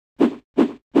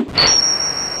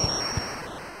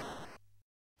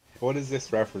What is this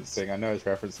referencing? I know it's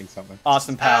referencing something.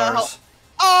 Austin Powers.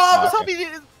 Oh, I was hoping you.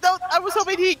 No, I was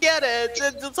hoping he'd get it.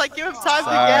 It's like give him time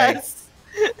to guess.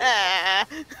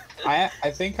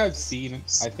 I think I've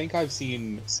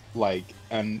seen like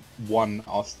one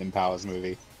Austin Powers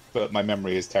movie, but my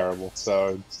memory is terrible.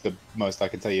 So the most I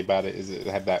can tell you about it is it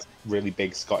had that really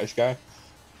big Scottish guy.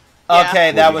 Okay,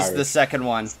 Yeah. that was the second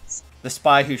one. The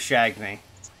Spy Who Shagged Me.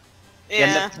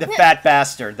 Yeah. And the fat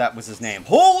bastard, that was his name.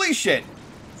 Holy shit!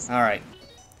 Alright.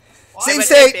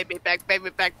 Same baby back,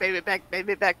 baby back, baby back,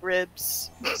 baby back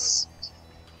ribs.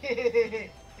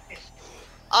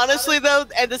 Honestly, though,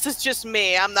 and this is just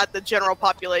me, I'm not the general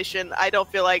population. I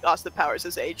don't feel like Austin Powers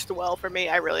has aged well for me.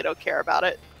 I really don't care about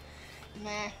it.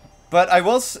 Nah. But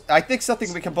I think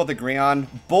something we can both agree on.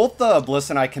 Both Bliss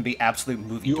and I can be absolute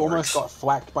movie You dorks. almost got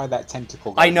thwacked by that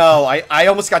tentacle guy. I know. I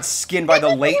almost got skinned by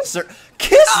the laser.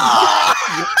 Kiss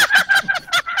me!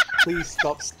 Please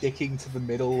stop sticking to the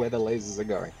middle where the lasers are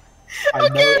going.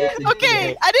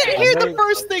 Okay. I didn't hear the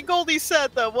first thing Goldie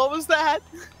said, though. What was that?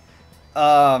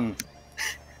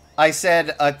 I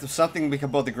said something we can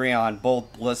both agree on.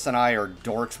 Both Bliss and I are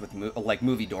dorks with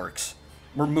movie dorks.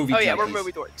 We're movie junkies. Oh yeah, we're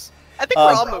movie dorks. I think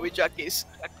we're all movie junkies.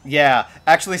 Yeah,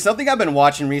 actually, something I've been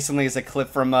watching recently is a clip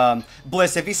from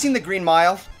Bliss. Have you seen The Green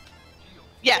Mile?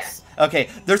 Yes. Okay,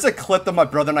 there's a clip that my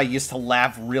brother and I used to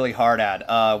laugh really hard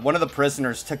at. One of the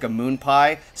prisoners took a moon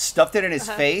pie, stuffed it in his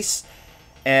face,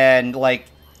 and like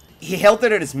he held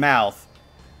it in his mouth.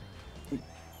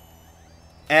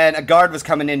 And a guard was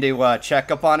coming in to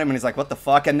check up on him, and he's like, "What the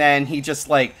fuck?" And then he just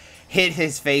like hit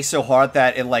his face so hard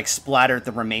that it like splattered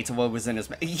the remains of what was in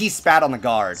his mouth. He spat on the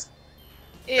guard.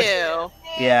 Ew.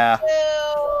 Yeah.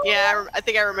 Yeah, I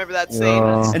think I remember that scene.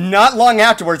 And not long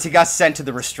afterwards, he got sent to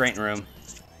the restraint room.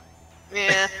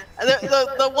 Yeah.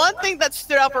 The one thing that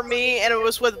stood out for me, and it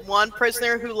was with one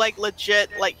prisoner who, like, legit,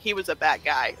 like, he was a bad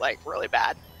guy, like, really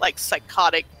bad, like,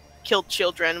 psychotic, killed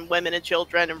children, women and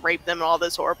children, and raped them and all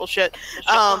this horrible shit.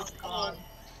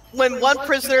 When one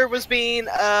prisoner was being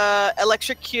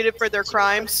electrocuted for their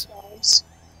crimes,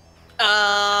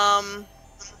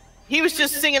 he was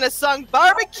just singing a song,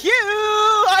 "Barbecue,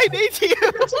 I need you."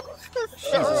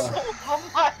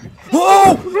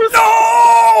 Oh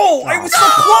no! I was so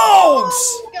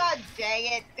close. God dang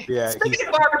it! Yeah. Speaking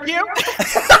of barbecue.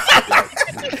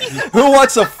 Who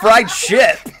wants a fried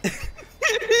ship?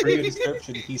 For your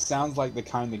description, he sounds like the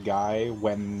kind of guy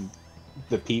when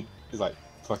the people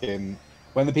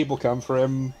come for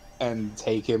him and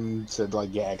take him to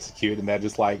like get executed, and they're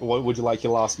just like, "What would you like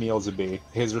your last meal to be?"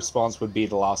 His response would be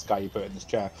the last guy you put in this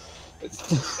chair. Ew.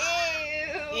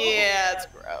 Yeah, it's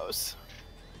gross.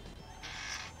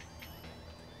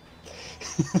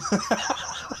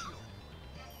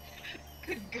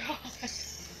 Good God.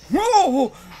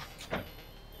 Whoa!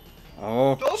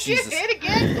 Oh, Don't Jesus. get hit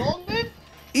again, Golden.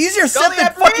 Easier said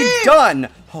than fucking done!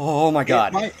 Oh my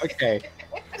god. Okay.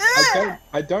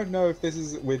 I don't know if this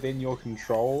is within your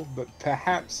control, but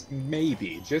perhaps,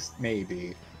 maybe, just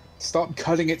maybe, stop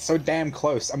cutting it so damn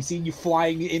close. I'm seeing you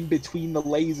flying in between the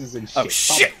lasers and shit. Oh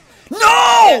shit! No!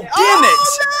 Damn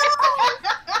it!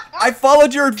 I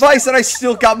followed your advice and I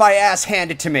still got my ass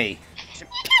handed to me.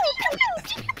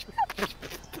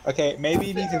 Okay, maybe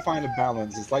you need to find a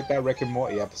balance. It's like that Rick and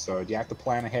Morty episode. You have to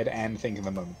plan ahead and think in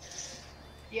the moment.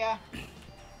 Yeah.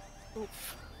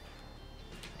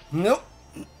 Nope.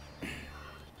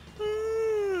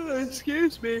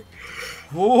 Excuse me.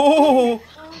 Oh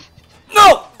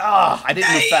no! Ah, I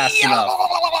didn't move fast enough.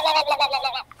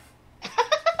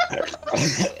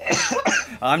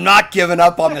 I'm not giving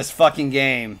up on this fucking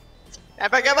game.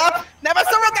 Never give up, never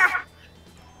surrender.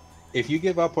 If you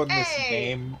give up on this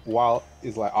game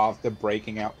after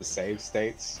breaking out the save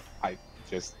states,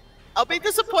 I'll be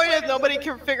disappointed if nobody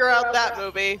can figure out that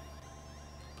movie.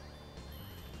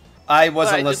 I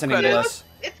wasn't listening to this.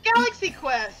 It's Galaxy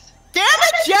Quest. Damn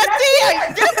it, Jesse!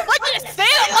 I just want you to say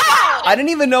it loud! I didn't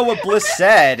even know what Bliss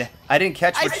said. I didn't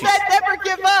catch I what she said said. never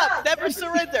give up, never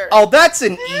surrender. Oh, that's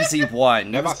an easy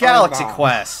one. It was Galaxy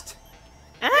Quest.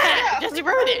 Jesse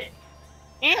ruined it.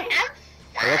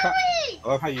 I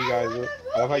love how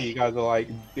you guys are like,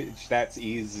 bitch, that's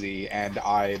easy, and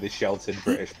I, the sheltered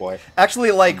British boy.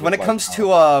 Actually, like when it comes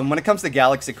to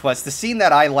Galaxy Quest, the scene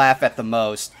that I laugh at the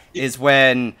most is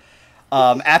when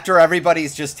after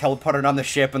everybody's just teleported on the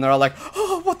ship and they're all like,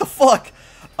 "Oh, what the fuck?"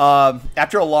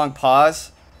 After a long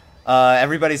pause,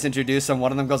 everybody's introduced and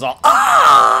one of them goes all,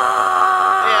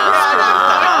 "Ah!"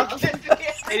 Yeah.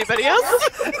 Anybody else?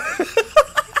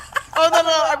 Oh no,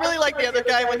 I really like the other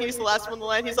guy when he's the last one in the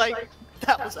line. He's like,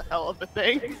 "That was a hell of a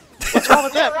thing." What's wrong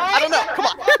with him? I don't know. Come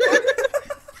on.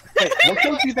 Hey, what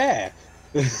killed you there?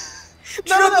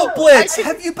 Triple Blitz!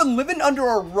 Have you been living under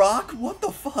a rock? What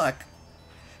the fuck?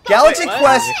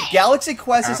 Galaxy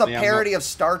Quest is a parody of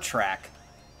Star Trek.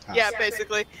 Yeah,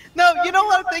 basically. No, you know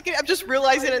what I'm thinking? I'm just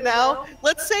realizing it now.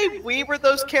 Let's say we were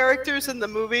those characters in the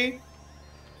movie.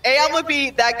 I'm gonna be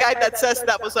that guy that says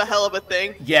that was a hell of a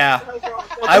thing. Yeah.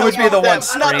 I would be the one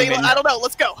screaming. I don't know,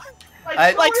 let's go.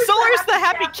 Like, Solar's the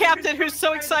happy captain who's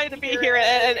so excited to be here,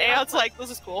 and Aeon's like,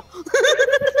 this is cool.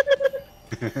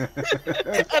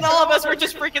 And all of us were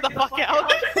just freaking the fuck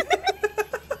out.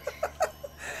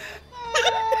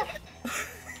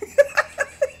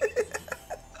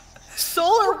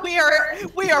 Solar, we are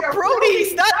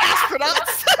Brodies, not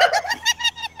astronauts.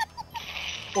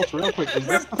 Well, real quick, is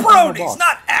We're this Brodies,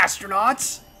 not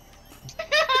astronauts.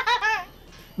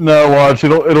 No, watch.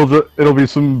 It'll be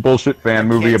some bullshit fan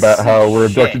movie about how we're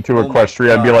abducted to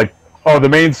Equestria and be like, oh, the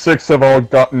main 6 have all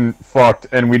gotten fucked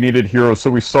and we needed heroes, so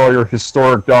we saw your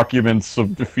historic documents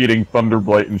of defeating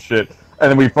Thunderblight and shit.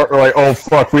 And then we're like, oh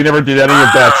fuck, we never did any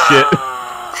of that shit.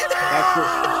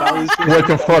 What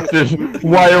the fuck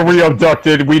why are we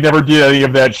abducted? We never did any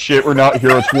of that shit. We're not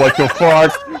heroes. What the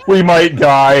fuck? We might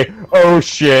die. Oh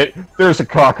shit. There's a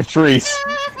cockatrice.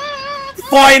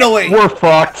 Finally! We're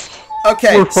fucked.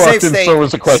 Okay, we're fucked and so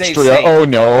is Equestria. Oh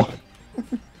no.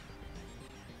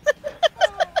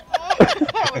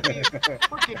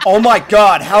 Oh my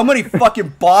god, how many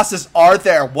fucking bosses are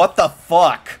there? What the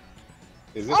fuck?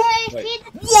 Is this, like...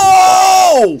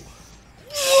 Whoa!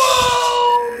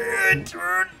 Whoa!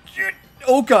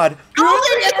 Oh god.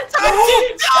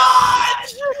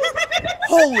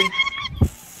 Holy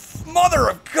mother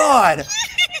of god!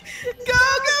 Go,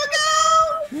 go, go!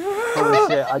 Holy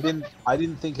shit, I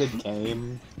didn't think a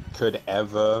game could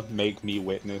ever make me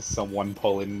witness someone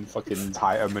pulling fucking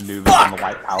tighter maneuvers on the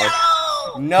White Palace.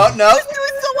 No, no. He's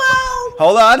doing so well!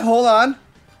 Hold on, hold on.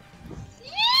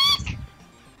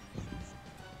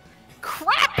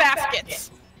 Crap baskets!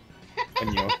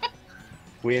 And you know,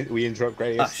 we interrupt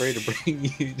Gradius III to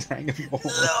bring you Dragon Ball.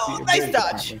 No, nice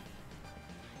dodge.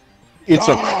 It's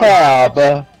a crab.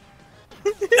 No!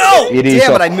 It is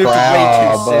Damn it, a I moved crab.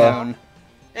 way too soon.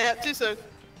 Yeah, too soon.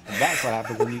 And that's what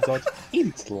happens when you dodge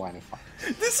into the line of fire.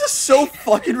 This is so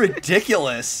fucking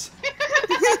ridiculous.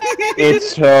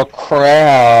 It's a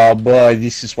crab.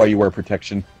 This is why you wear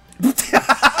protection.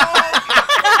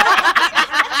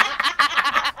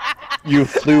 You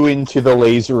flew into the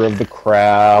laser of the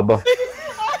crab.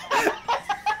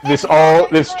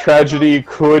 This tragedy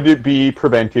could be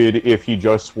prevented if you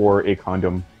just wore a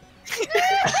condom.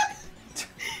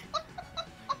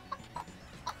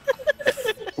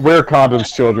 Wear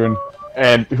condoms, children,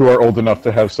 and who are old enough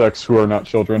to have sex who are not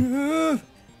children.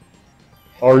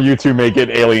 Or you two may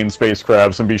get alien space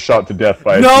crabs and be shot to death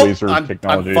by laser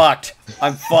technology. I'm fucked.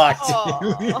 I'm fucked.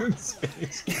 Alien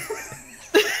space.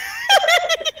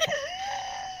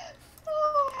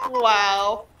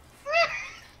 Wow.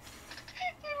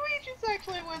 We just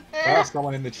actually went there. If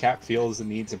someone in the chat feels the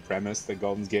need to premise that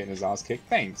Golden's getting his ass kicked,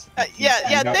 thanks.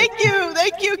 Yeah, thank you,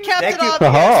 Captain Thank you.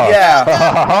 Obvious. Yeah.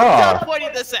 Stop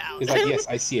pointing this out. It's like, yes,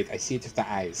 I see it with the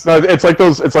eyes. No, it's like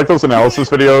those analysis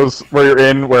videos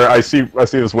where I see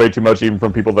this way too much even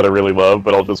from people that I really love,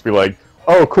 but I'll just be like,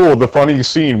 oh cool, the funny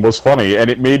scene was funny and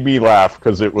it made me laugh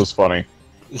because it was funny.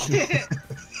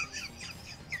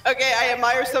 Okay, I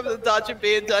admire some of the dodging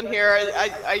being done here.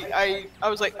 I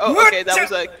was like, oh, okay, that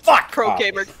was a pro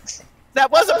gamer.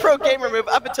 That was a pro gamer move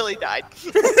up until he died.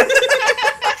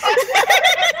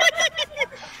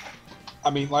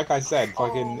 I mean, like I said,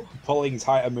 fucking pulling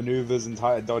tighter maneuvers and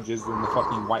tighter dodges than the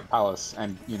fucking White Palace,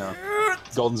 and you know,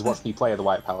 Golden's watched me play at the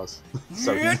White Palace,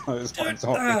 so he knows what I'm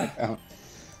talking about.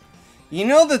 You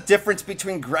know the difference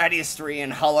between Gradius III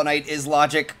and Hollow Knight is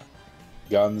logic?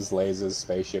 Guns, lasers,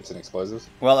 spaceships, and explosives.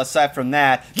 Well, aside from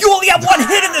that, you only have one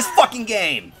hit in this fucking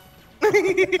game!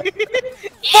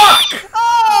 Fuck!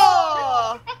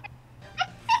 Oh!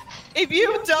 If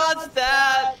you dodged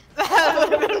that, that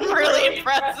would have been really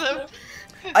impressive.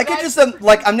 I could just,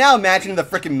 I'm now imagining the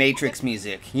frickin' Matrix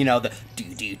music. You know, the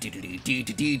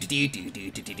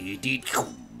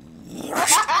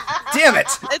Damn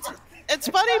it! It's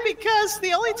funny because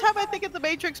the only time I think of the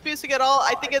Matrix music at all,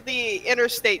 I think of the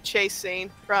interstate chase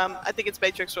scene from, I think it's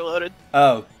Matrix Reloaded.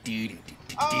 Oh. I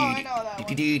know that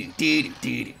one.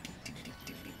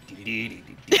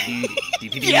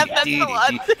 Yeah, that's the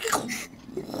one.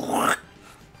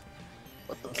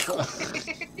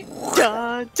 Da,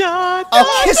 da, da,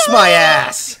 I'll kiss my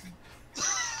ass!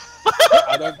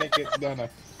 I don't think it's gonna.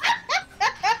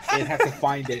 You'd have to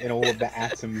find it in all of the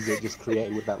atoms it just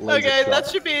created with that laser Okay, shot. that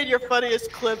should be in your funniest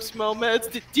clips moments.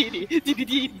 Doing this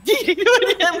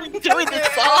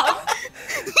song.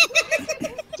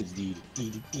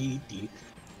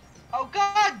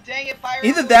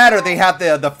 Either that or they have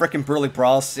the frickin' Burly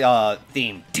Brawl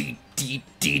theme.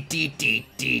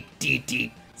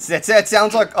 That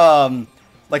sounds like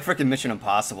frickin' Mission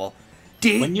Impossible.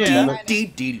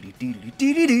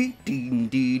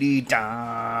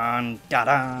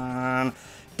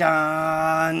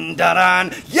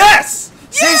 Yes!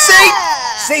 Save state!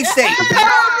 Save state!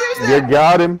 You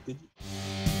got him.